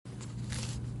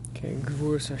Okay,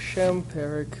 Gvuras Hashem,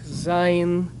 Perek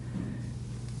Zayin,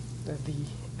 at the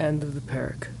end of the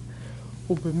Perek.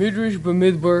 Upemidrash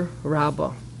B'midbar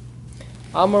Rabbah.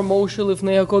 Amar Moshe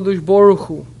Lifnei HaKadosh Baruch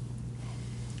Hu,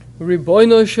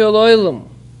 Ribono Shel Olam,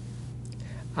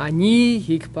 Ani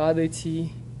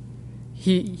Hikpadeti,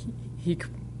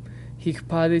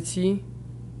 Hikpadeti.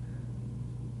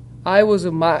 I was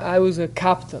a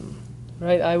captain,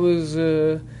 right? I was,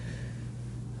 how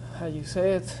do you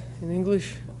say it in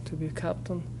English? To be a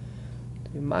captain,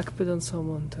 to be makpid on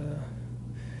someone, to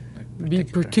be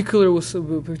particular with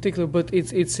particular. But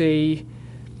it's a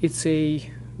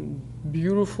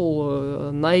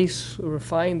beautiful, nice,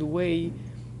 refined way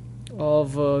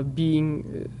of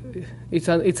being. It's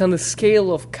on the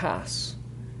scale of kas.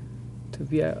 To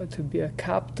be a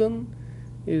captain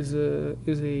is a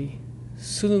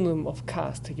synonym of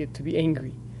kas, to be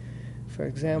angry. For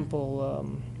example,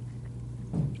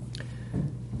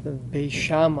 the Beis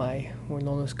Shammai were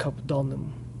known as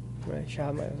kapdonim, right?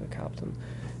 Shammai was a captain,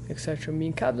 etc. I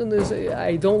mean, captain is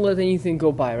I don't let anything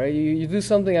go by, right? You do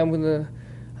something, I'm gonna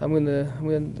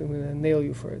nail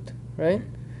you for it, right?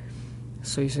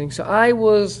 So he's saying, so I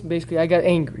got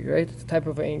angry, right? It's a type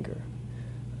of anger.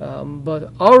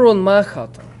 But Aaron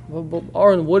Machata,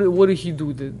 Aaron, what did he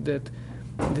do that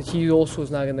he also is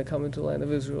not going to come into the land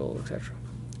of Israel, etc.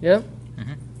 Yeah?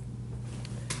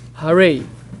 Harei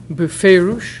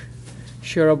b'feirush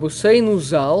sherabuseinu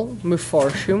zal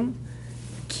mefarshim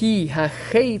ki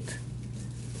hachet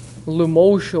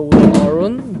lemoshe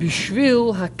u'Aaron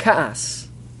b'shvil hakaas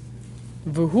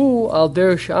v'hu al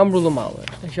der she'amru l'maler.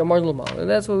 And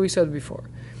that's what we said before.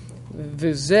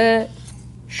 V'zeh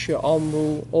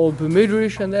she'amru ol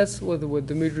b'midrash, and that's what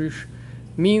the midrash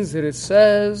means, that it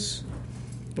says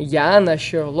Yan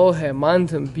asher lo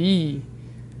ha'emantem bi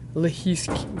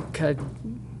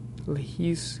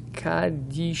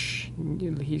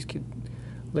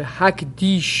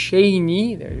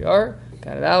lehakdisheni. There you are.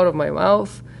 Got it out of my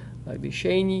mouth.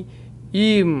 Lakdisheni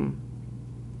im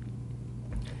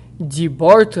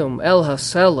dibartum el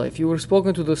hasela. If you were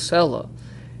spoken to the sela,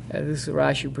 this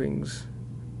Rashi brings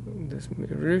this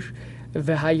midrash.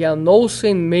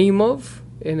 V'hayanosen meimav,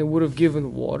 and it would have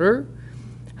given water.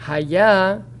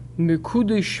 Haya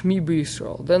mekudesh mi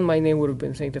b'Yisrael. Then my name would have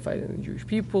been sanctified in the Jewish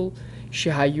people.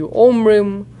 Shehayu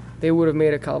omrim, they would have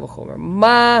made a kal v'chomer.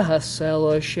 Ma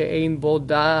hasela she'ein bo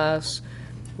das.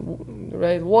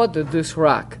 Right? What did this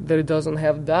rock that it doesn't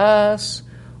have das?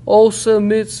 Also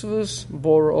mitzvahs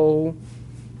boro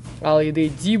al yedei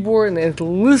dibur, and it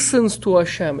listens to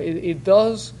Hashem. It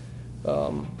does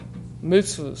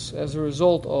mitzvahs as a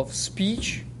result of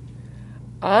speech.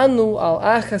 Anu al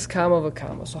achas kama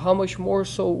v'kama. So how much more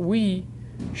so we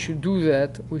should do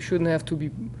that? We shouldn't have to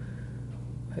be,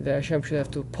 that Hashem should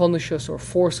have to punish us or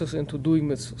force us into doing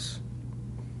mitzvahs.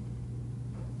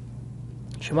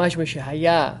 Shemash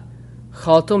meshahaya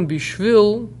chatam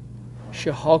bishvil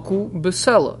shehaku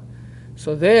besela.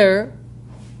 So there,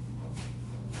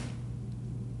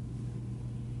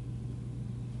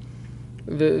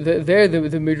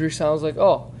 the midrash sounds like,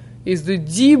 is the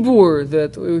dibur,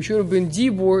 that it should have been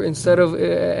dibur instead of,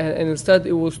 and instead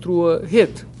it was through a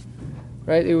hit,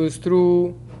 right? It was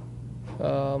through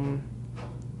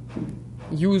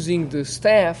using the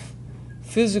staff,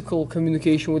 physical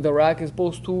communication with the rock, as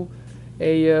opposed to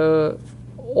a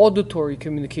auditory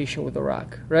communication with the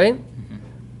rock, right?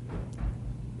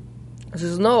 It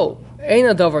says no,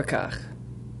 eina davar kach.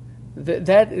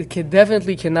 That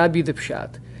definitely cannot be the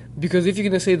pshat, because if you're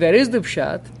going to say that is the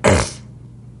pshat,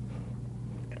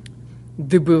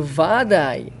 the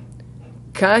bevadai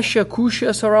kasha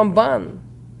kusha saramban.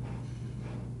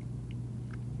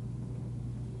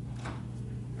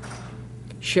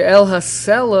 She'el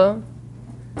hasela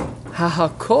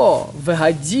hahako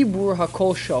v'hadibur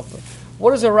hakol shofer.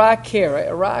 What does a rock care? Right?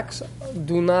 Rocks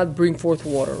do not bring forth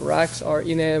water. Rocks are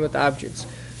inanimate objects.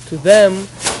 To them,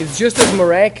 it's just as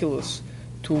miraculous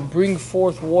to bring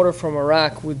forth water from a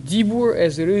rock with dibur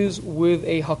as it is with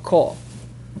a hakol.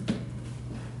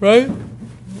 Right?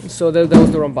 So that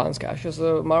was the Ramban's kasha.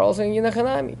 So Maral saying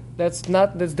Yinachanami. That's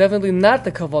definitely not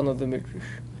the kavan of the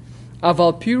midrash.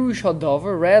 Aval pirush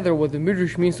hadavar. Rather, what the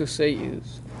midrash means to say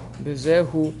is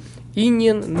bezehu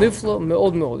inyan nifla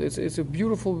meod meod. It's a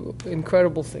beautiful,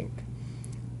 incredible thing.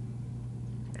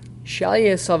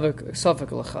 Shalye safek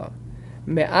lecha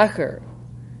me'acher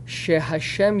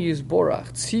shehashem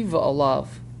yizborach tziva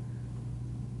alav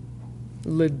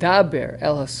ledaber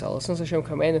el hasela. Since Hashem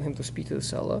commanded him to speak to the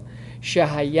sela,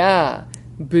 shehaya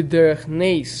b'derech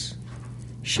neis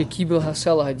shekibel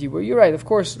hasela hadibur. You're right. Of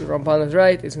course, the Ramban is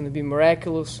right. It's going to be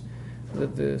miraculous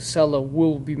that the sela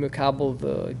will be mekabel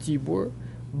the dibur.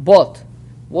 But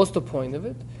What's the point of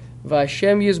it?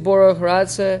 V'Hashem Yisborach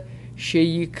Ratze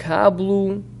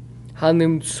Sheyikablu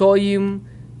Hanimtsoyim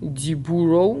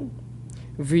Diburo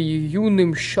V'Yiyu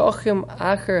Nimshochem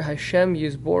Acher Hashem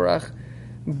Yisborach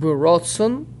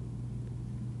Berotzon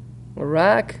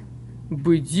Rak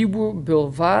B'Dibur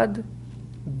Bilvad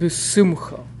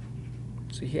B'Simcha.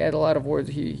 So he had a lot of words.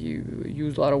 He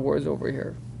used a lot of words over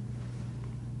here.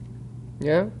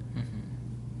 Yeah?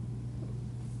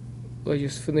 Let's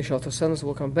just finish off the sentence.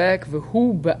 We'll come back.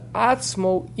 V'hu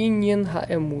be'atzmo inyan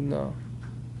ha'emuna.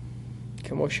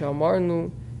 Kemo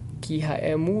she'amarnu ki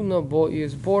ha'emuna bo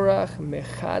yizborach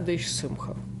mechadesh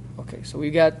simcha. Okay, so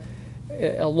we got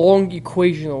a long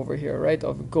equation over here, right?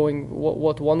 Of going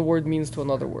what one word means to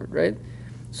another word, right?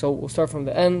 So we'll start from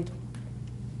the end.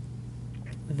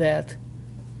 That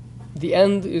the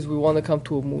end is we want to come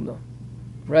to Emunah,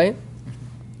 right?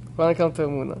 We want to come to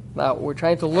Emunah. Now, we're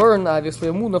trying to learn, obviously,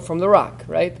 Emunah from the rock,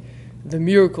 right? The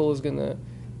miracle is going to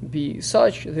be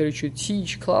such that it should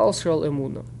teach Klal Yisrael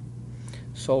Emunah.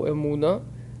 So, Emunah,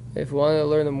 if we want to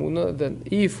learn Emunah, then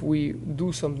if we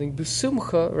do something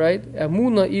b'simcha, right?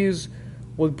 Emunah is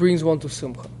what brings one to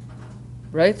Simcha,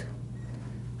 right?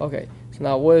 Okay, so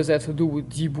now what does that have to do with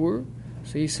Dibur?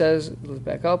 So he says, let's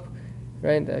back up,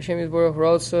 right? Hashem Yisborach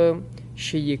Rotza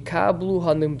Sheyikablu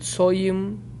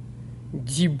Hanimtsoyim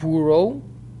Diburo,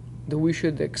 that we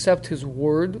should accept his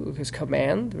word, his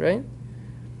command, right?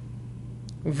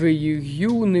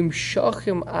 V'yiyu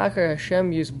nimshachim acher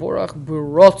Hashem Yisborach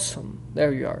berotzon.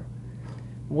 There you are.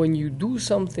 When you do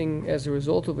something as a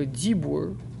result of a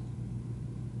dibur,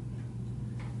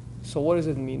 so what does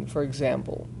it mean? For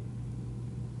example,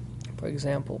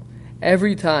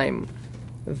 every time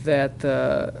that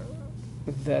the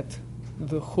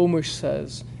Chumash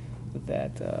says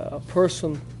that a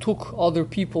person took other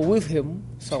people with him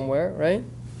somewhere, right?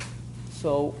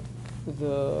 So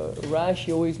the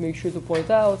Rashi always makes sure to point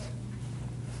out.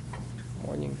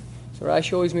 Morning. So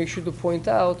Rashi always makes sure to point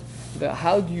out that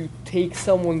how do you take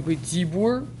someone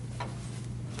b'dibur?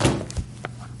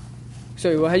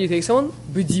 Sorry, how do you take someone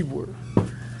b'dibur,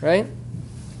 right?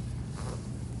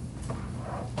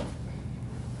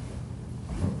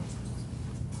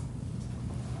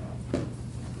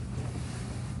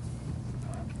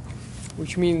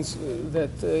 Which means that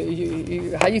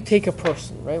how you take a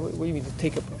person, right? What do you mean to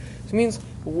take a person? It means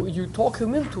you talk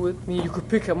him into it. I mean, you could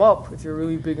pick him up if you're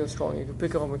really big and strong. You could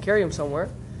pick him up and carry him somewhere,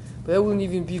 but that wouldn't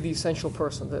even be the essential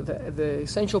person. The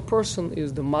essential person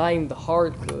is the mind, the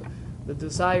heart, the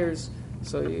desires.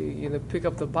 So you pick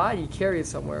up the body, carry it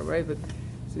somewhere, right? But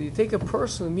so you take a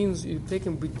person, it means you take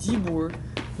him b'dibur,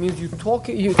 means you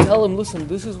tell him, listen,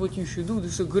 this is what you should do.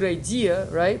 This is a good idea,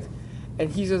 right? And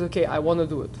he says, okay, I want to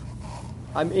do it.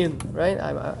 I'm in, right?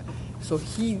 So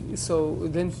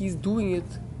then he's doing it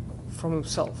from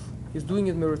himself. He's doing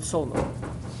it meritzona,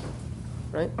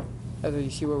 right? You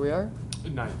see where we are?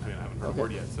 No, I haven't heard a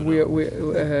word yet. So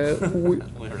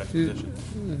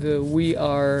we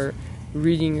are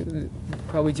reading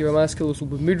probably Diramaskelos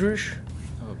Ubemidrash.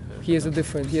 He has a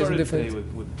different. Today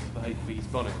with he's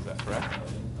bonus. Is that correct?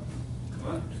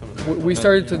 We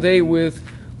started today with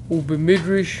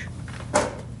Ubemidrash.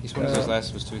 Each one of those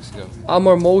last was 2 weeks ago.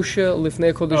 Amar Moshe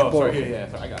Lifnei Kodesh Baruch. Sorry, yeah,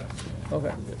 I got it.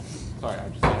 Okay. Sorry,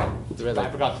 I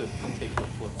forgot to take the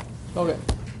flip. Okay.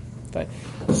 Fine.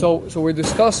 So we're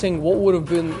discussing what would have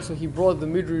been. So he brought the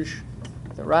Midrash,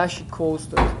 the Rashi quotes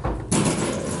that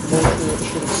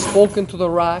Moshe should have spoken to the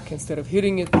rock instead of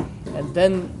hitting it, and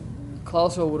then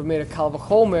Klal Yisrael would have made a Kal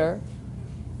V'chomer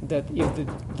that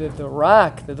if the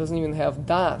rock that doesn't even have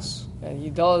das and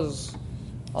he does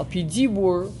al pi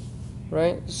dibur.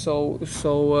 Right, so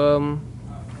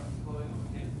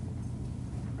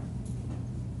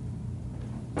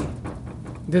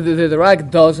the Rak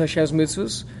does Hashem's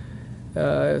mitzvahs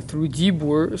through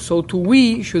dibur, so too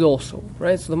we should also,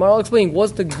 right? So the Maharal explaining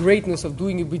what's the greatness of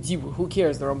doing it with dibur. Who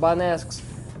cares? The Ramban asks,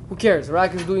 who cares? The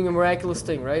Rak is doing a miraculous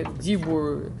thing, right?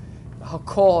 Dibur,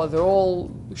 hakah, they all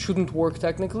shouldn't work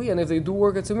technically, and if they do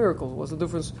work, it's a miracle. What's the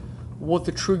difference? What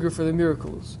the trigger for the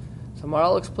miracle is? So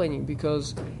Maharal explaining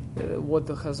because what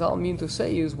the Chazal mean to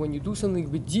say is when you do something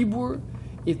with dibur,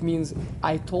 it means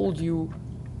I told you,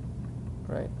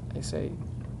 right? I say,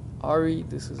 Ari,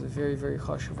 this is a very, very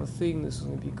chashuv thing. This is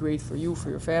going to be great for you, for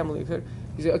your family, etc.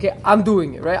 You say, okay, I'm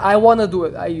doing it, right? I want to do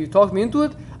it. You talked me into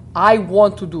it. I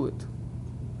want to do it,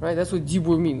 right? That's what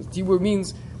dibur means. Dibur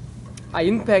means I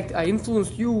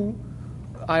influenced you,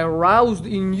 I aroused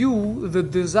in you the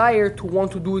desire to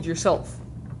want to do it yourself.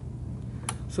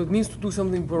 So it means to do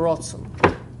something barotzon.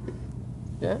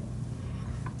 Yeah?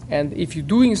 And if you're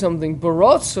doing something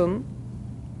barotzon,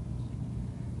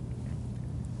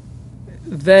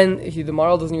 then the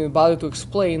Maharal doesn't even bother to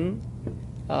explain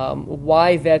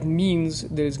why that means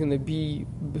there's going to be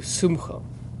simcha.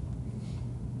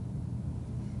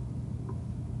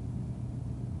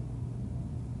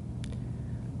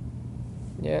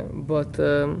 Yeah, but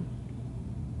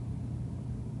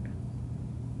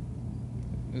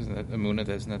Isn't that Amunah?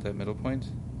 Isn't that that middle point?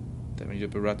 That when you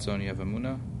do Baratzon, you have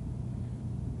Amunah.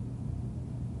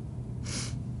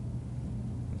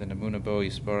 Then Amunah Bo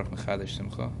Yisparach Mechadish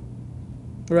Simcha.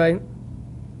 right.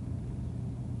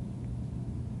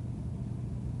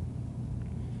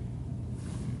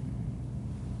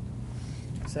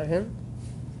 Second.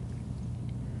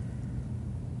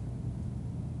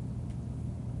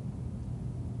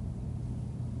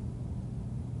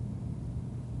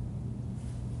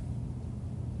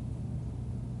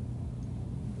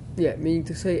 Yeah, meaning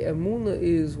to say, Emunah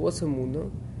is, what's Emunah?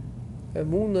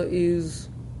 Emunah is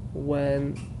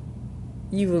when,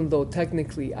 even though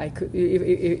technically I could,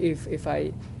 if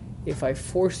I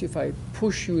force you, if I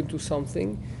push you into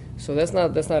something, so that's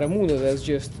not Emunah. That's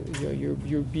just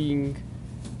you're being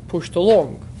pushed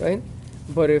along, right?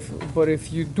 But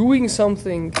if you're doing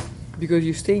something because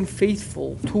you're staying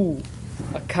faithful to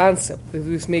a concept, if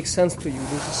this makes sense to you,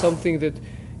 this is something that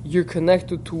you're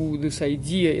connected to this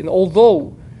idea, and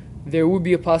although there would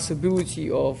be a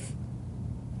possibility of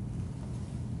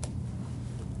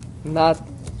not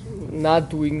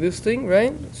doing this thing,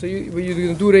 right? So but you're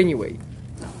going to do it anyway.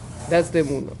 That's the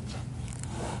emunah,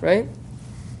 right?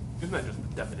 Isn't that just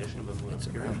the definition of emunah? It's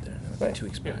around there. Right. Too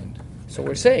explained. So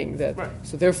we're saying that. Right.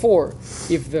 So therefore,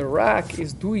 if the rak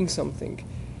is doing something,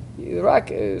 the rak,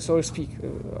 so to speak,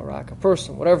 a rak, a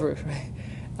person, whatever,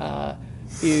 right,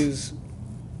 is,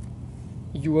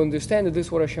 you understand that this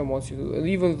is what Hashem wants you to do. And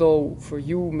even though for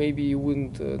you maybe you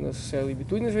wouldn't necessarily be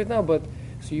doing this right now, but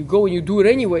so you go and you do it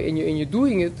anyway, and you're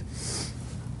doing it,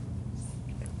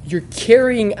 you're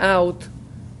carrying out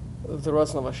the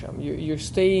Ratzon of Hashem. You're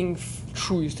staying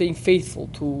true, you're staying faithful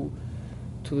to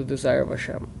the desire of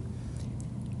Hashem.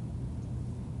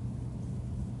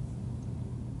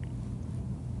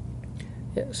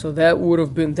 Yeah, so that would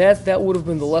have been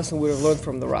the lesson we would have learned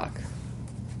from the rock.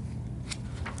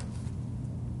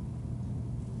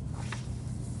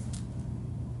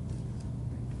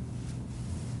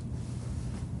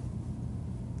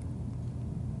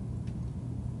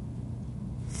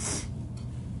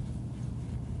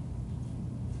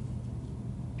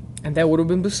 And that would have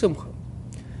been b'simcha.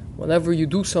 Whenever you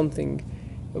do something,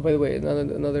 by the way,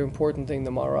 another important thing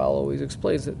the Maharal always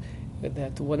explains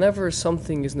that whenever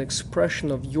something is an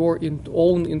expression of your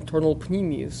own internal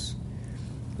pnimius,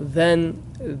 then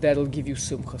that'll give you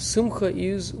simcha. Simcha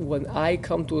is when I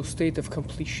come to a state of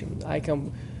completion. I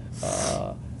come,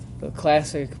 the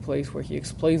classic place where he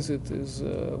explains it is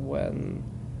when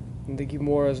in the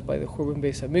Gemaras by the Churban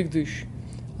Beis Hamikdash,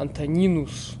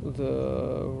 Antoninus,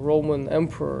 the Roman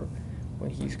emperor, when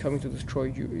he's coming to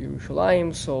destroy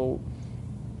Yerushalayim, so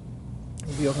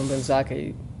Yochanan ben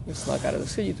Zakkai snuck out of the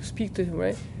city to speak to him,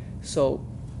 right? So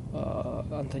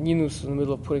Antoninus is in the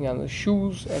middle of putting on his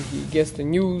shoes, and he gets the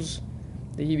news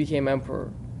that he became emperor.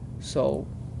 So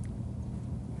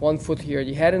one foot he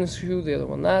already had in his shoe, the other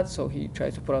one not, so he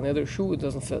tries to put on the other shoe, it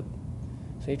doesn't fit.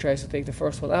 So he tries to take the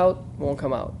first one out, it won't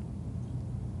come out.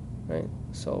 Right?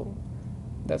 So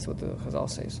that's what the Chazal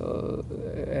say. So,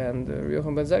 and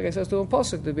Yochanan ben Zakkai says to him,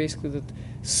 pasuk that basically that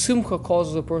simcha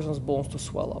causes a person's bones to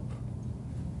swell up,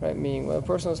 right? Meaning when a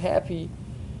person is happy,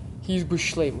 he's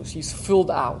b'shleimus, he's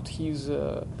filled out. He's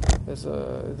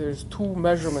there's two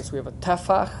measurements. We have a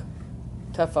tefach.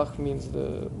 Tefach means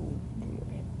the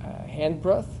hand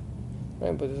breadth,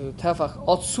 right? But there's a tefach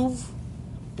otzuv,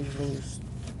 which is when you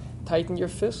tighten your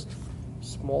fist,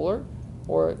 smaller,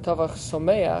 or tefach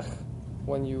someach,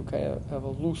 when you kind of have a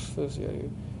loose fist,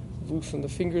 you loosen the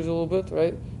fingers a little bit,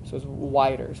 right? So it's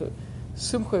wider. So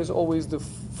simcha is always the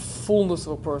fullness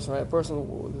of a person, right? The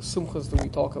simchas that we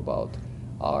talk about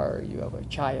are, you have a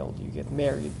child, you get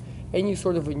married, any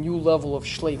sort of a new level of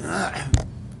shleimus.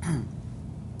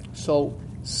 So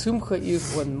simcha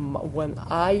is when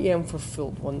I am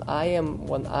fulfilled, when I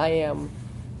am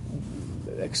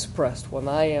expressed, when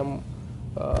I am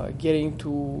getting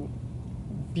to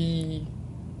be,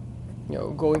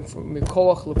 going from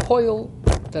mikoach lepoil,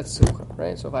 that's simcha,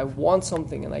 right? So if I want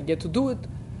something and I get to do it,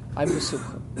 I'm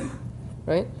b'simcha,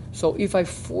 right? So if I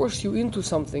force you into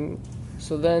something,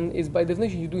 so then it's by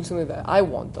definition you're doing something that I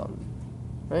want done,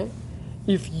 right?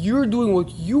 If you're doing what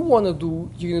you want to do,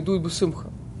 you're going to do it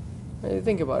b'simcha. Right?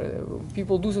 Think about it. When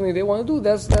people do something they want to do,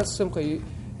 that's simcha.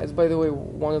 That's, by the way,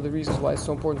 one of the reasons why it's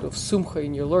so important to have simcha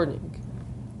in your learning,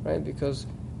 right? Because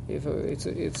if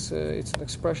it's an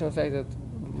expression of the fact that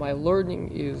my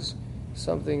learning is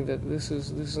something that this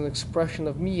is an expression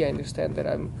of me. I understand that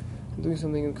I'm doing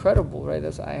something incredible, right?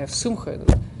 I have simcha. I'm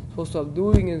supposed to stop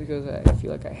doing it because I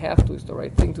feel like I have to. It's the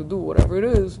right thing to do, whatever it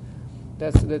is.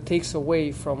 That takes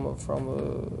away from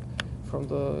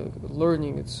the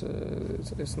learning. It's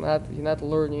not, you're not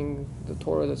learning the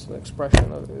Torah. That's an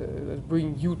expression of that's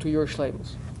bringing you to your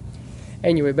shleimus.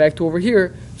 Anyway, back to over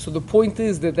here. So the point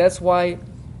is that's why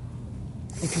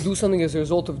if you do something as a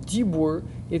result of dibur,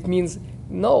 it means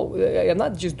no. I'm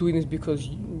not just doing this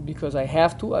because I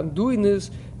have to. I'm doing this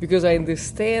because I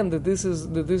understand that this is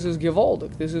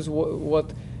gewaldic. This is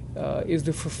what is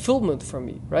the fulfillment for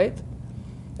me, right?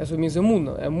 That's what it means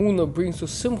emunah. Emunah brings to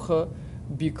simcha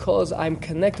because I'm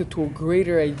connected to a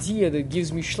greater idea that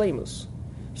gives me shleimus.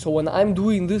 So when I'm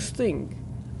doing this thing,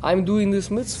 I'm doing this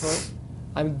mitzvah,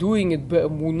 I'm doing it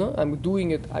be'emunah,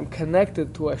 I'm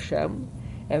connected to Hashem,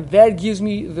 and that gives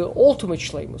me the ultimate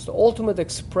shleimus, the ultimate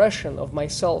expression of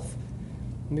myself.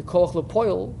 Mikoach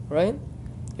lepoil, right,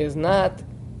 is not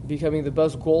becoming the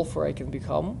best golfer I can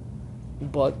become,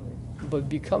 but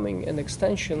becoming an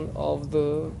extension of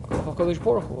the HaKadosh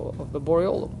Baruch Hu, of the Borei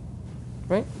Olam,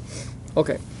 right?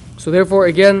 Okay, so therefore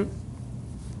again,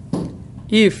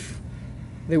 if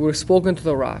they were spoken to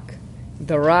the rock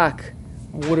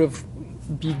would have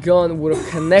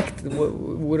connected,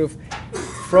 would have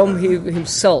from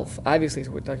himself. Obviously,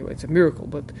 we're talking about it's a miracle,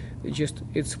 but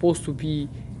it's supposed to be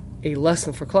a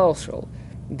lesson for Klal Yisrael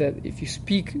that if you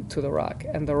speak to the rock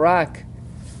and the rock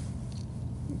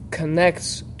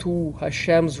connects to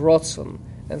Hashem's Ratzon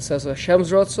and says,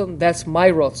 Hashem's Ratzon, that's my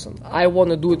Ratzon. I want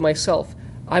to do it myself.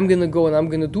 I'm going to go and I'm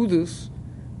going to do this,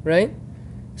 right?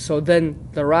 So then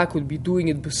the rock would be doing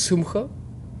it b'simcha,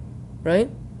 right?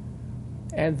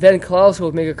 And then Klal Yisrael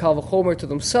would make a kal v'chomer to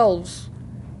themselves,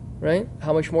 right?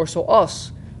 How much more so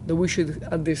us, that we should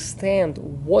understand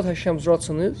what Hashem's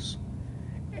Ratzon is,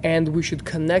 and we should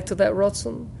connect to that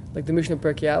Ratzon, like the Mishnah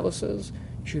Perkei Avos says.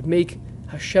 You should make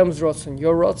Hashem's Ratzon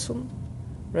your Ratzon,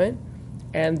 right?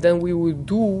 And then we would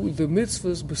do the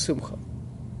mitzvahs b'simcha.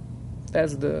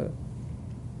 That's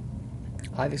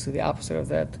obviously the opposite of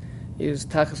that is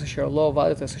Tachas Asher Lo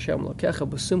V'Adas Hashem Lokecha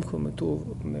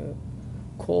b'simcha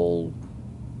kol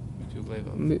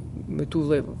metuv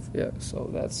levav. Yeah, so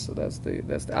that's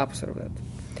the opposite of that.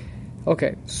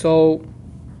 Okay, so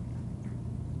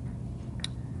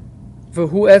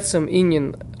v'hu etzem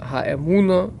inyan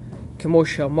ha'emuna kemo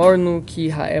she'amarnu ki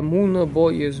ha'emuna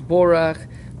bo yizborach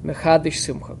mechadish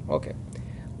simcha. Okay,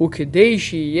 ukedei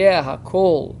sheyeh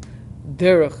hakol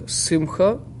derech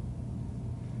simcha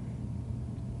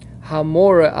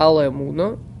hamora al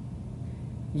emuna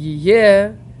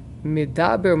yiyeh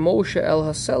Medaber Moshe el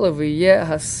Hasela v'yeh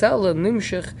Hasela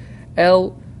nimshech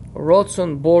el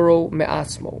Rotzon Boro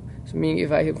me'atzmo. So meaning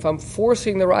if I'm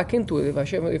forcing the rock into it, if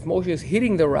Moshe is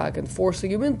hitting the rock and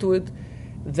forcing him into it,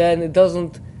 then it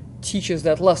doesn't teach us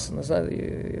that lesson. It's not,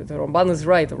 the Ramban is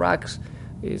right. The rocks,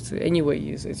 it's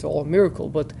all a miracle.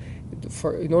 But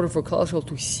in order for Klal Yisrael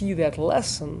to see that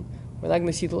lesson, we're not going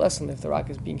to see the lesson if the rock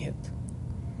is being hit.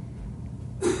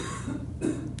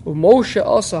 Moshe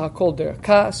also hakol derech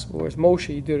kas, whereas Moshe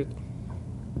he did it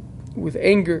with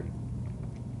anger.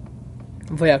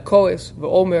 Vayakoes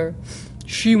v'omer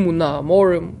shimuna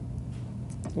amorim,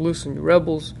 listen, you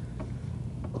rebels.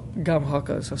 Gam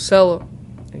hakas hasela,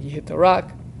 and he hit the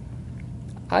rock.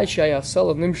 Aisha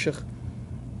hasela nimshech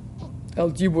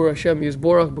el dibur Hashem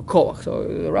yizborach b'koach. So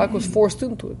the rock was forced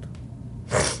into it.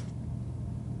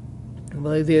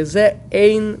 V'lidei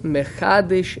ein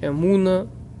mechadish emuna.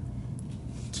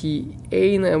 Ki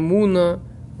ein emuna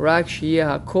rak sheyeh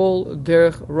hakol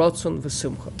derech ratzon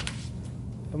v'simcha.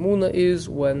 Emuna is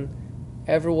when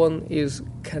everyone is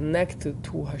connected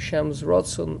to Hashem's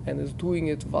ratzon and is doing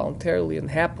it voluntarily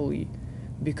and happily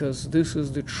because this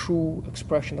is the true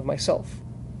expression of myself.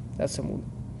 That's emuna.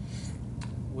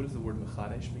 What does the word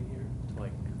mechadesh mean here? To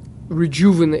like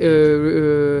rejuvenate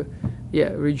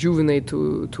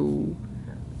to.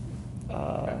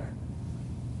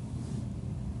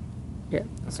 Yeah,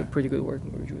 that's a pretty good word,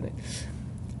 rejuvenate.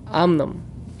 Amnam.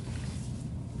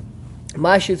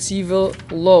 Mashet Sivel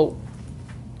Lo.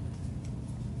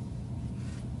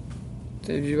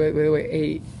 By the way,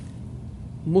 a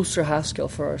Musar Haskel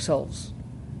for ourselves.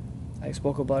 I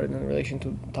spoke about it in relation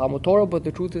to Talmud Torah, but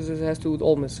the truth is it has to do with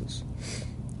all mitzvahs.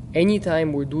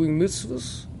 Anytime we're doing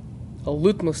mitzvahs, a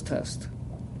litmus test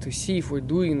to see if we're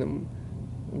doing them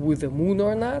with a moon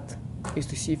or not is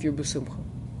to see if you're b'simcha.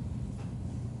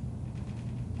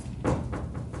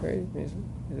 Right? Is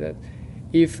that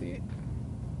if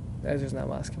that's just not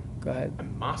masking. Go ahead.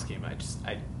 I'm masking. I'm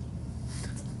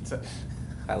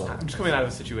just coming out of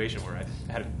a situation where I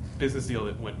had business deal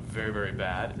that went very, very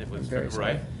bad, and it was Very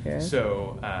right. sad, yeah.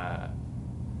 So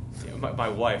my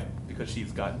wife, because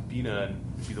she's got Bina and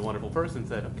she's a wonderful person,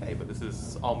 said, "Okay, but this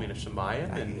is all Mina Shemayim,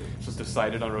 and it was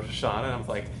decided on Rosh Hashanah." And I was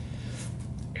like,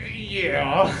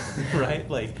 "Yeah, right."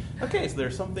 Like, okay, so there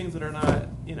are some things that are not,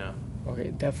 Okay,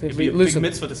 It'd definitely. be a Listen. big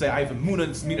mitzvah to say I have a Munah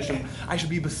and Mina Hashem. I should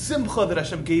be besimcha that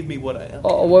Hashem gave me what I.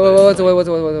 Oh, wait.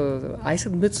 I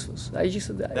said mitzvahs. I just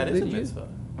said that. That is a mitzvah.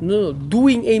 No,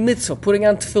 doing a mitzvah, putting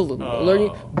on tefillin,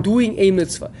 learning, doing a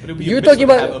mitzvah. But it would be You're a mitzvah talking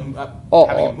to about.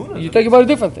 have having a Munah. You're talking about a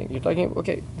different thing. You're talking.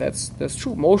 Okay, that's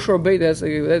true. Moshe Rabbeinu.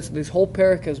 That's this whole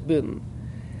parak has been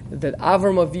that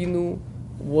Avram Avinu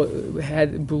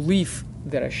had belief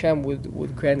that Hashem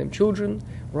would grant him children.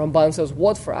 Ramban says,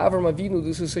 what for Avram Avinu?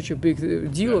 This is such a big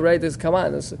deal, right? Come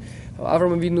on.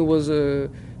 Avram Avinu was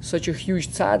such a huge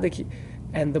tzaddik.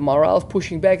 And the Maharal is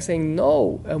pushing back, saying,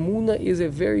 no, Emunah is a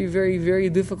very, very, very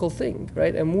difficult thing,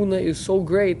 right? Emunah is so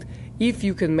great. If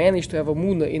you can manage to have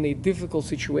Emunah in a difficult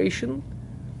situation,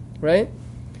 right,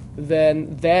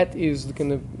 then that is going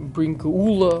to bring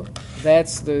Geula.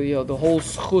 That's the whole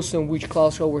schus in which Klal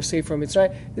Yisrael were saved from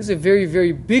Mitzrayim. This is a very,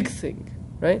 very big thing,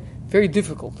 right? Very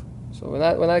difficult. So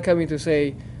we're not coming to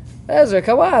say, Ezra,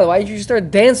 come on, why don't you start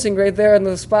dancing right there on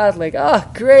the spot? Like,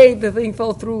 great, the thing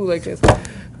fell through. Like,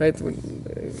 right?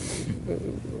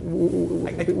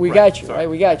 We got you, right?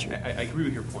 We got you. I agree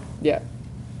with your point. Yeah.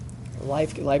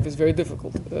 Life is very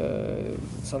difficult.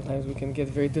 Sometimes we can get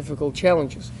very difficult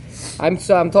challenges. I'm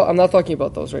not talking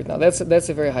about those right now. That's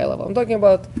a very high level. I'm talking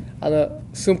about on a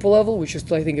simple level, which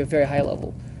is I think a very high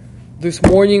level. This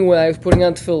morning when I was putting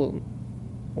on tefillin,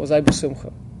 was I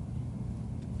b'simcha?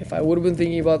 If I would have been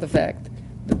thinking about the fact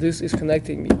that this is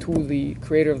connecting me to the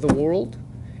Creator of the world,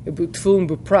 tefillin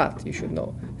b'prat, you should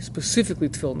know, specifically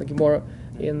tefillin. The Gemara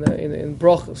in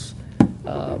Brachos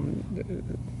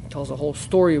tells a whole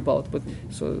story about,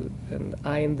 and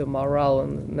Ayin the Maharal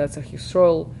and Netzach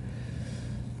Yisrael,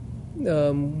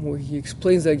 where he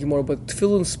explains that Gemara. But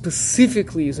tefillin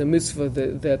specifically is a mitzvah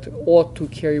that ought to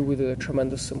carry with it a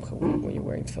tremendous simcha when you're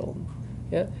wearing tefillin.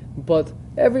 Yeah, but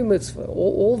every mitzvah,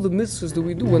 all the mitzvahs that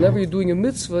we do, whenever you're doing a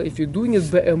mitzvah, if you're doing it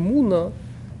be'emunah,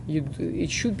 it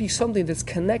should be something that's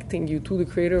connecting you to the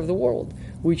Creator of the world,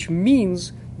 which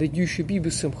means that you should be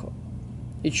b'simcha.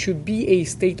 It should be a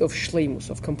state of shleimus,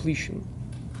 of completion.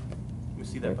 We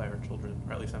see that by our children,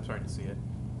 or at least I'm starting to see it.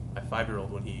 My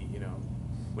 5-year-old, when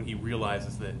he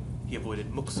realizes that he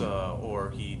avoided muksa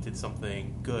or he did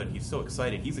something good, he's so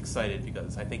excited. He's excited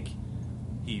because I think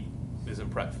he is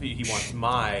impressed. He wants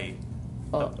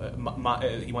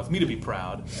he wants me to be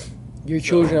proud. Your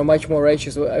children are much more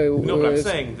righteous. No, but I'm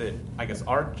saying that I guess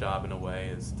our job in a way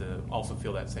is to also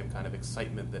feel that same kind of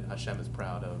excitement that Hashem is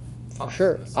proud of us.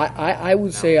 Sure. I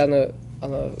would say on a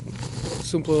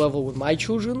simpler level with my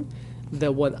children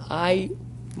that when I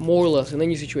more or less in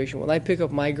any situation, when I pick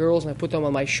up my girls and I put them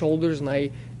on my shoulders and I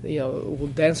will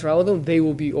dance around with them, they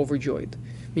will be overjoyed.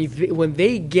 I mean, when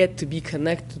they get to be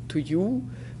connected to you,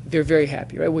 they're very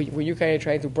happy, right? When you're kind of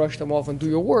trying to brush them off and do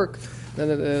your work, then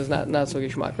it's not so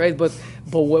geschmack, right? But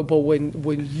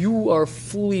when you are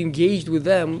fully engaged with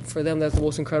them, for them that's the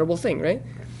most incredible thing, right?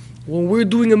 When we're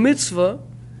doing a mitzvah,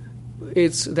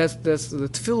 that's the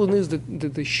tefillin is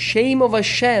the shame of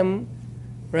Hashem,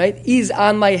 right? Is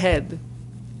on my head,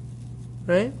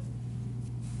 right?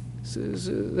 So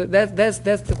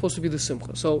that's supposed to be the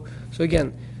simcha. So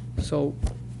again,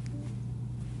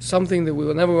 something that we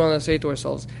will never want to say to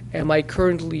ourselves, am I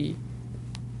currently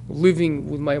living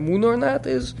with my emunah or not,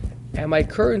 is, am I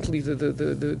currently,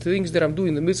 the things that I'm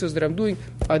doing, the mitzvahs that I'm doing,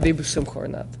 are they b'simcha or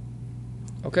not?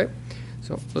 Okay?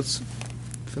 So let's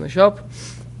finish up.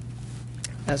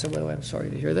 By the way, I'm sorry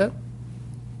to hear that.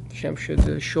 Hashem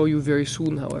should show you very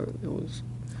soon, however, it was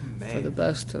for the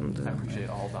best. And I appreciate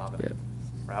all davening. Yeah.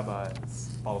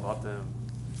 Rabbis, all about them.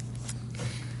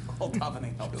 All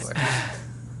davening helps.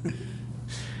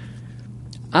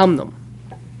 Amnam.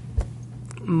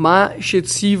 Ma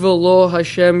shetziva lo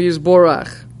Hashem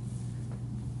yizborach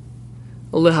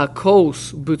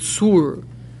lehakos b'tzur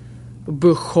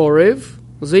b'chorev.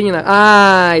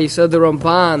 He said the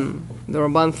Ramban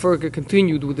Furka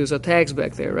continued with his attacks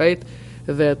back there, right?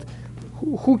 That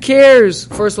who cares?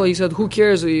 First of all, he said, who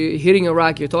cares hitting a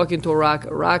rock? You're talking to a rock.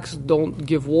 Rocks don't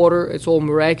give water. It's all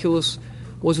miraculous.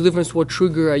 What's the difference what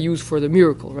trigger I use for the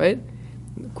miracle, right?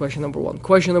 Question number one.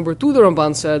 Question number two, the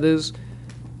Ramban said, is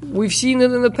we've seen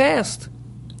it in the past.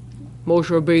 Moshe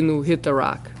Rabbeinu hit the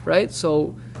rock, right?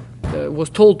 So was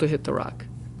told to hit the rock.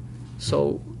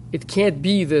 So it can't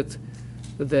be that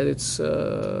it's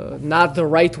not the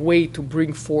right way to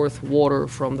bring forth water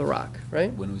from the rock,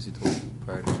 right? When was he told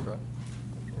prior to Shabbat?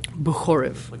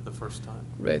 B'chorev. Like the first time.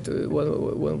 Right,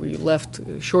 when we left,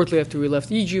 shortly after we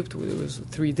left Egypt, it was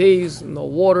 3 days, no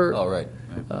water. Oh, right.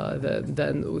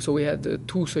 So we had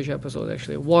 2 such episodes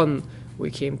actually. One,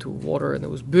 we came to water and it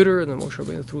was bitter, and then Moshe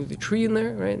Rabbeinu threw the tree in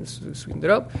there, right, and sweetened it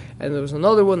up. And there was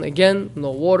another one, again,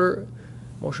 no water.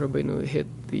 Moshe Rabbeinu hit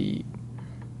the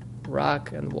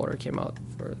rock and water came out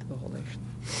for the whole nation.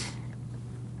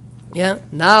 Yeah,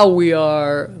 now we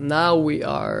are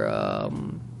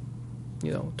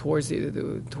towards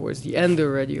the end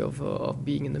already of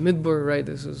being in the Midbar, right?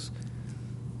 This is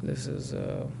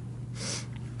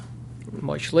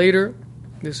much later.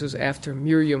 This is after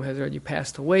Miriam has already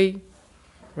passed away,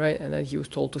 right? And then he was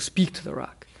told to speak to the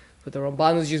rock. But the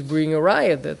Ramban is just bringing a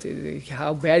riot that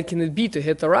how bad can it be to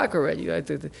hit the rock already? Right?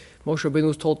 Moshe Rabbeinu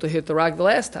was told to hit the rock the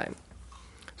last time.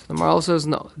 So the Maharal says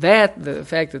no. The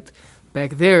fact that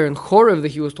back there in Chorev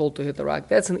that he was told to hit the rock,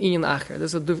 that's an inyan acher.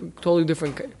 That's a totally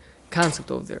different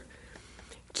concept over there.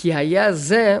 Ki haya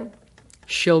zeh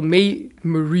shel mei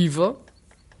meriva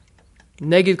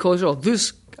neged kol Yisrael.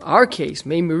 This, our case,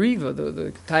 mei meriva,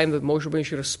 the time that Moshe Rabbeinu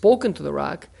should have spoken to the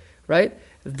rock, right?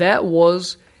 That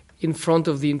was in front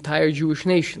of the entire Jewish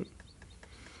nation.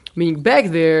 Meaning back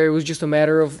there, it was just a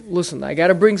matter of, listen, I got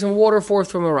to bring some water forth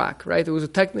from a rock, right? It was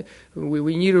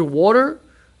we needed water,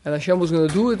 and Hashem was going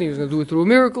to do it, and he was going to do it through a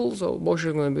miracle, so Moshe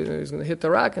is going to hit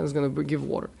the rock and is going to give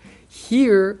water.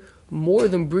 Here, more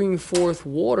than bringing forth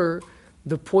water,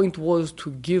 the point was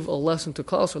to give a lesson to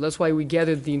Klal. So that's why we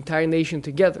gathered the entire nation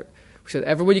together. We said,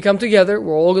 everybody come together,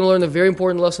 we're all going to learn a very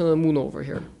important lesson on the moon over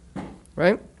here,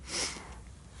 right?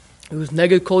 It was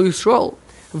neged kol Yisrael.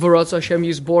 V'ratz Hashem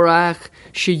Yisborach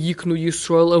sheyiknu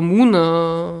Yisrael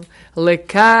amuna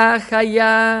lekach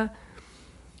haya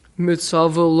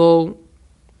mitzav lo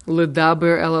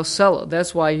ledaber el hasela.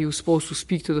 That's why he was supposed to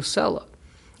speak to the Sela.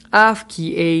 Af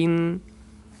ki ein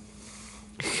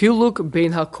chiluk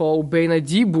bein hakol bein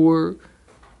adibur,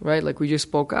 right? Like we just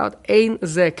spoke out. Ein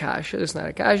ze kasha. It's not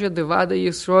a kasha. Devada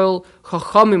Yisrael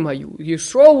chachamim hayu.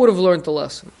 Yisrael would have learned the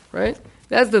lesson, right?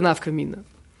 That's the nafkamina.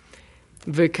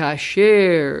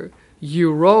 V'kasher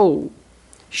yiro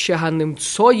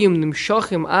shehanimtsoyim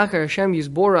nimshachim achar Hashem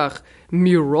Yisborach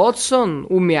mirotzon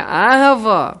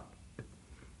u'me'ahava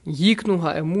yiknu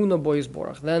ha'emuna bo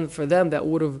Yisborach. Then for them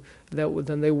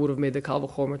then they would have made the kal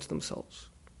v'chomer to themselves,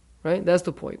 right? That's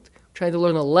the point. Trying to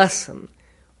learn a lesson.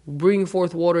 Bringing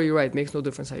forth water, you're right, makes no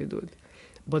difference how you do it,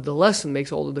 but the lesson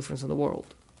makes all the difference in the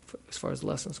world, as far as the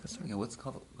lesson is concerned. Yeah, what's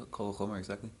kal v'chomer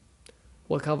exactly?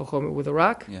 What kal v'chomer with a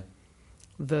rock? Yeah.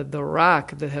 The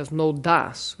rock that has no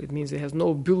das, it means it has no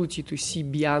ability to see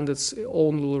beyond its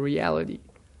own little reality,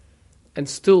 and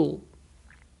still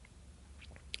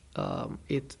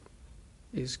it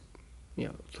is,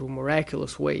 through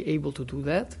miraculous way able to do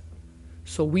that.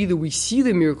 So we see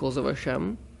the miracles of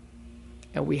Hashem,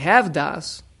 and we have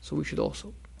das, so we should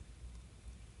also.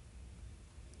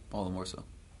 All the more so.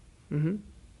 Mm-hmm.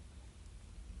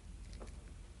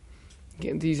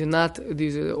 Again, these are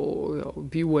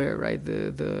beware, right?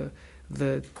 The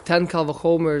 10 kal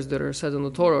v'chomers that are said in the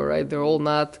Torah, right? They're all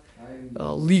not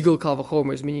legal kal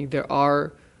v'chomers, meaning there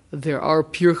are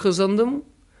pirchas on them,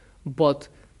 but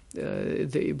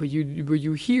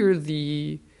you hear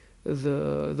the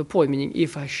point, meaning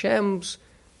if Hashem's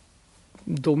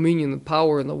dominion and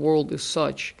power in the world is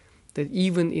such that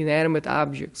even inanimate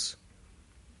objects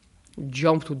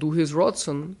jump to do his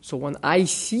rotzen, so when I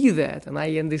see that and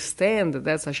I understand that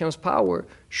that's Hashem's power,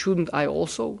 shouldn't I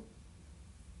also?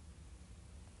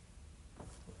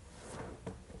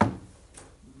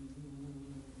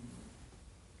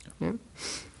 Yeah.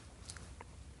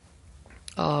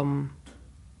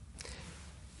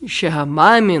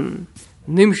 Shehamamin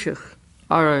nimshech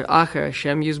acher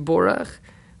Hashem Yisborach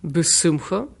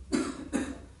b'simcha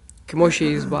k'mo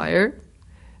she'yizbayer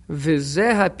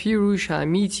v'zeh hapirush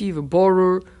ha'amiti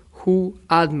v'borur hu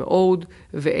ad me'od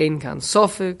ve'ein kan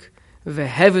sofek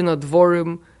ve'heven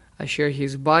advorim asher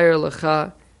yizbayer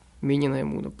lecha minyan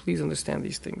ha'emunah. Please understand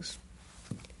these things.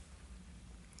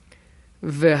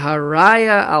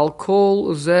 Ve'haraya al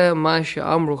kol zeh ma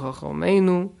she'amru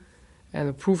chachomeinu, and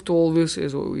the proof to all this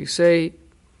is what we say.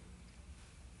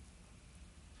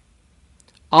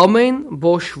 Amen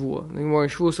bo shvua. The Gemara in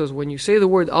Shvua says when you say the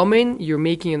word Amen, you're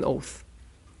making an oath.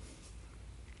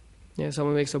 Yeah,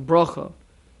 someone makes a bracha,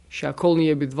 shakol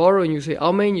niyeh bidvaro, and you say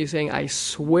Amen, you're saying I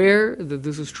swear that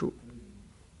this is true.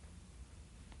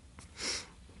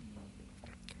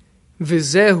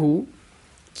 V'zehu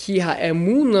ki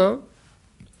ha'emuna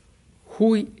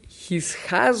hu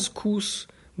hischazkus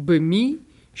b'mi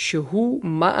shehu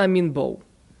ma'amin bo.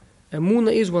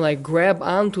 Emuna is when I grab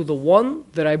onto the one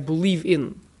that I believe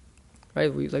in.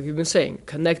 right? Like we've been saying,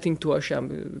 connecting to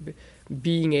Hashem,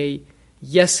 being a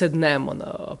Yesed Ne'eman,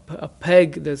 a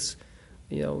peg that's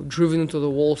driven into the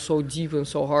wall so deep and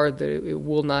so hard that it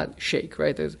will not shake,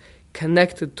 right? It's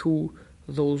connected to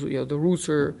those, the roots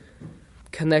are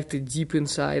connected deep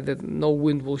inside that no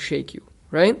wind will shake you,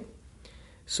 right?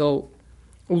 So,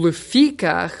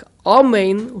 ulefikach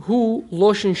amen hu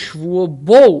loshen shvua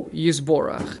bo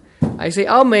yisborach. I say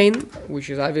amen, which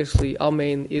is obviously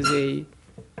amen is a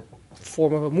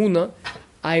form of emunah.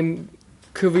 I'm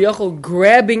kaviyachol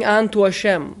grabbing onto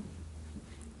Hashem,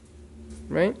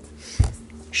 right?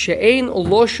 She'ein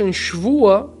loshen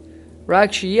shvua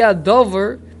rak sheyeh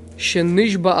davar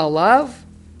shenishba alav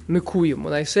mekuyim.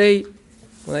 When I say,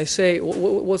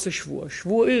 what's a shvua?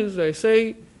 Shvua is, I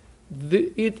say,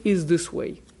 it is this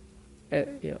way.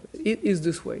 It is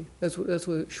this way. That's what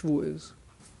shvua is.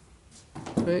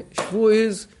 Right? Shvua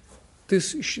is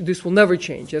this will never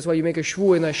change. That's why you make a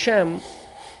shvua in Hashem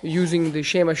using the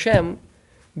Shem Hashem,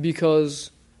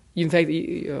 because in fact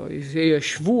you say a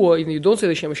shvua, you don't say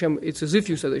the Shem Hashem. It's as if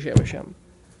you said the Shem Hashem,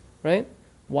 right?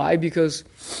 Why? Because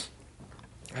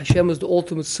Hashem is the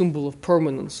ultimate symbol of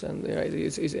permanence, and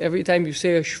it's every time you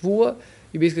say a shvua,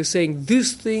 you're basically saying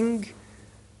this thing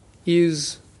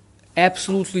is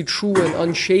absolutely true and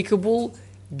unshakable,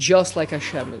 just like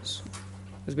Hashem is.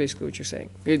 That's basically what you're saying.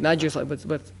 Not just like,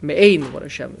 but me'ein what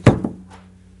Hashem is.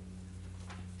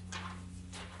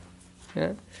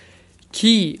 Yeah?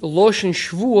 Ki loshen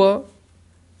shvua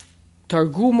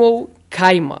targumo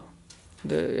kaima.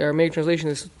 The Aramaic translation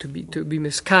is to be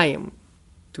miskayim,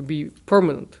 to be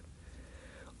permanent.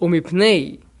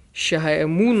 Umipnei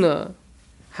sheha'emuna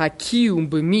hakiyum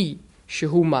b'mi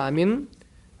shehu ma'amin.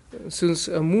 Since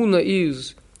emuna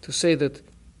is to say that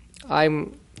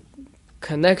I'm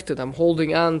connected, I'm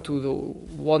holding on to the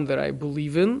one that I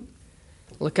believe in.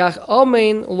 Lekach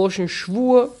amen loshen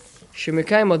shvua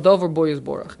shemekayim adavar bo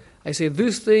yisborach. I say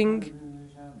this thing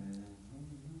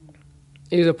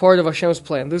is a part of Hashem's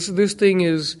plan. This thing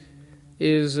is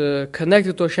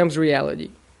connected to Hashem's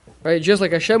reality, right? Just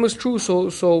like Hashem is true,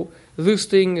 so this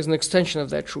thing is an extension of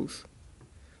that truth.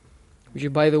 Which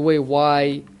is, by the way,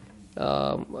 why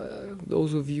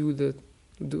those of you that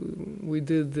we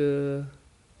did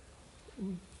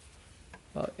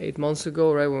 8 months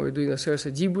ago, right, when we were doing the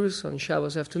Aseret Dibrus on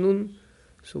Shabbos afternoon,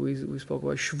 so we spoke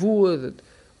about Shvuah, that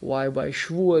why by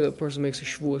Shvuah the person makes a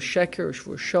Shvuah Sheker, a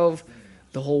Shvuah Shav,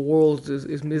 the whole world is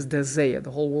mizdazeya,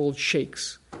 the whole world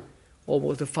shakes.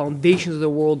 Almost the foundations of the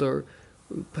world are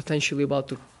potentially about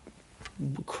to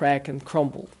crack and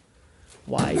crumble.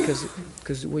 Why?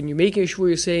 Because when you're making a Shvuah,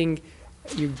 you're saying,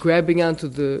 you're grabbing onto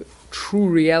the true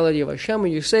reality of Hashem,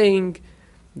 and you're saying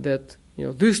that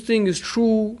this thing is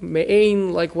true,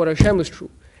 me'ein, like what Hashem is true.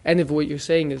 And if what you're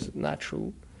saying is not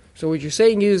true, so what you're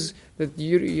saying is that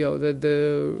that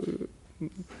the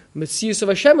Metzius of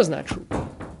Hashem is not true.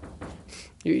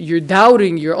 You're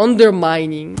doubting, you're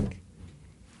undermining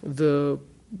the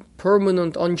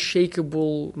permanent,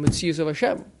 unshakable Metzius of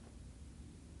Hashem.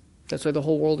 That's why the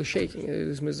whole world is shaking. It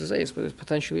is mizazayis, but it's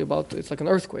potentially it's like an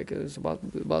earthquake. It's about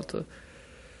to.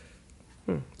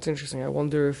 It's interesting. I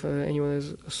wonder if anyone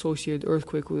has associated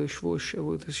earthquake with the Shvuah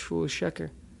Sheker.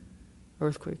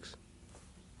 Earthquakes.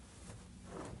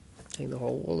 I think the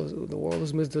world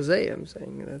is mizdazeh. I'm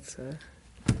saying that's.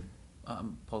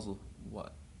 I'm puzzled.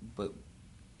 What? But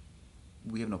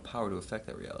we have no power to affect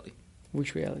that reality.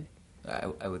 Which reality?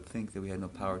 I would think that we had no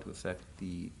power to affect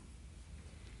the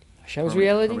Hashem's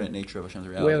reality. Permanent nature of Hashem's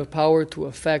reality. We have a power to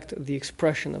affect the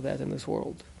expression of that in this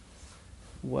world.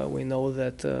 Well, we know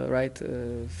that,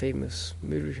 famous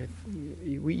midrash,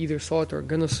 we either saw it or are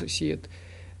going to see it,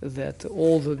 that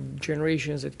all the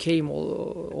generations that came,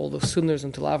 all the sinners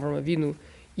until Avraham Avinu,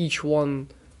 each one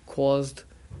caused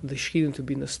the Shekhinah to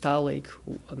be nostalgic,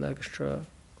 an extra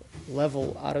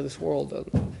level out of this world,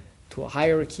 to a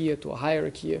higher rakia.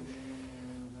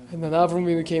 And then Avraham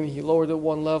Avinu came, he lowered it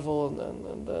one level,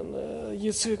 and then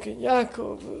Yitzhak and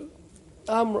Yaakov,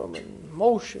 Amram and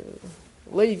Moshe,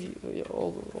 Levi,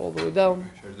 all the way down.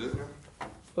 Should I do it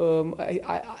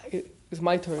now? It's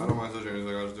my turn. I don't mind touching it.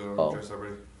 I'll just do it dress up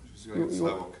ready. Just going to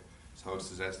sidewalk. It's how it's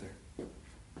disaster.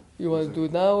 You want to do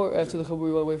it now or after the Chabur?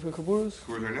 You want to wait for the Chaburus?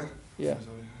 Chaburus right now?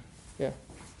 Yeah.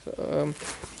 So,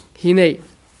 Hinei.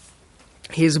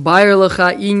 His Bayer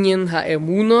Lecha Inyan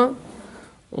Ha'emuna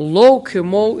Lo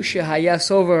Kemo Shehaya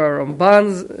Sover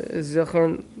Ramban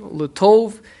Zechor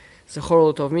L'Tov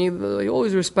Zechor L'Tov. He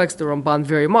always respects the Ramban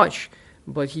very much.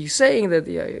 But he's saying that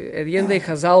at the end of the day,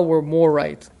 Chazal were more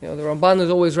right. The Ramban is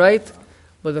always right,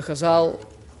 but the Chazal,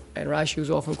 and Rashi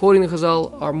was often quoting the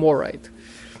Chazal, are more right.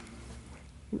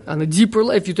 On a deeper,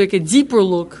 if you take a deeper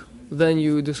look, then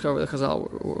you discover the Chazal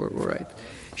were right.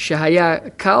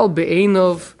 Shehaya kal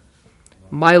be'enov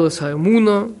milas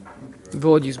ha'emuna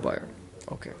v'od yisbayer.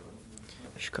 Okay.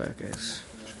 Shkaya, guys.